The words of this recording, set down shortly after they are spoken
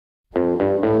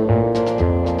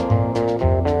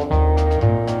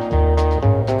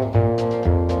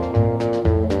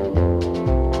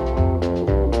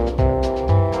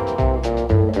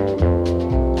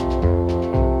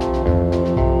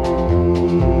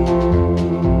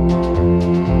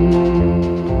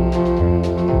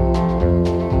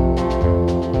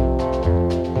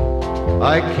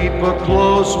I keep a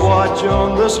close watch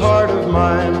on this heart of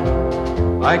mine.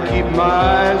 I keep my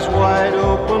eyes wide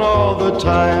open all the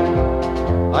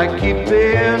time. I keep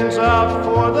the ends out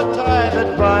for the tie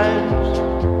that binds.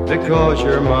 Because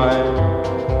you're mine,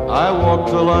 I walk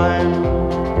the line.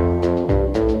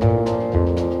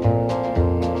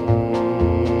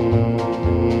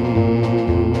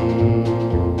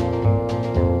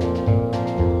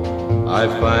 I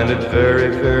find it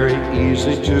very, very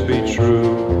easy to be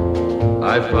true.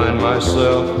 I find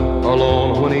myself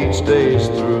alone when each day's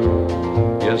through.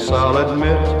 Yes, I'll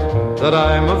admit that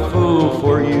I'm a fool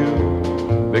for you.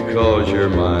 Because you're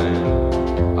mine,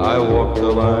 I walk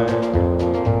the line.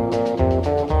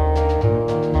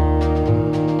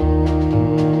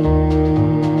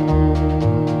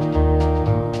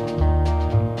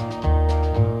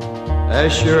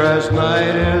 As sure as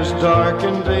night is dark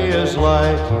and day is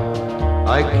light,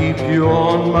 I keep you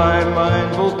on my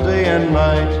mind both day and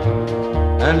night.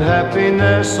 And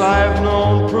happiness I've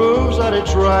known proves that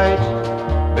it's right.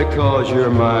 Because you're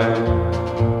mine,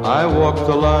 I walk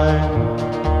the line.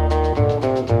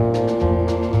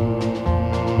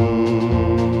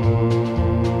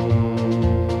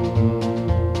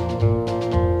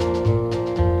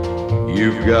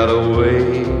 You've got a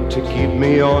way to keep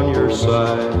me on your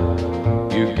side.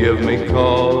 You give me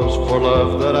cause for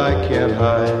love that I can't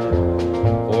hide.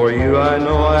 For you I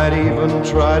know I'd even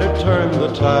try to turn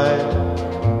the tide.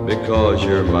 Because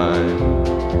you're mine,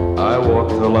 I walk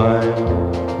the line.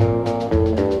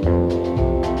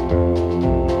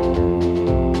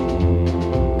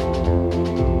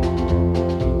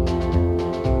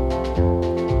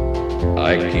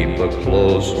 I keep a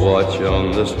close watch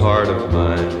on this heart of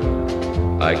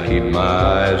mine. I keep my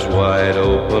eyes wide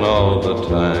open all the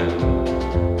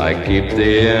time. I keep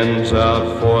the ends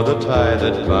out for the tie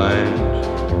that binds.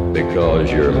 Because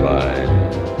you're mine,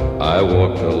 I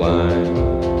walk the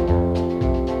line.